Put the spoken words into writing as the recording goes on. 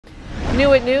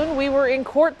New at noon, we were in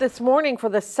court this morning for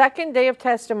the second day of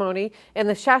testimony in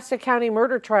the Shasta County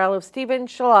murder trial of Steven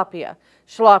Schlapia.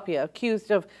 Schlapia, accused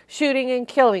of shooting and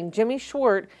killing Jimmy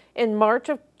Schwartz in March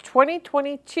of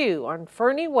 2022 on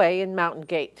Fernie Way in Mountain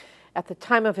Gate. At the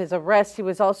time of his arrest, he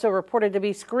was also reported to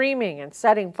be screaming and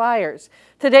setting fires.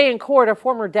 Today in court, a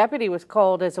former deputy was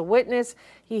called as a witness.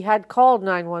 He had called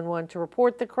 911 to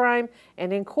report the crime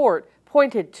and in court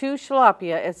pointed to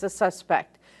Schlapia as the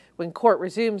suspect. When court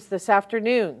resumes this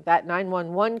afternoon, that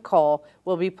 911 call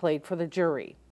will be played for the jury.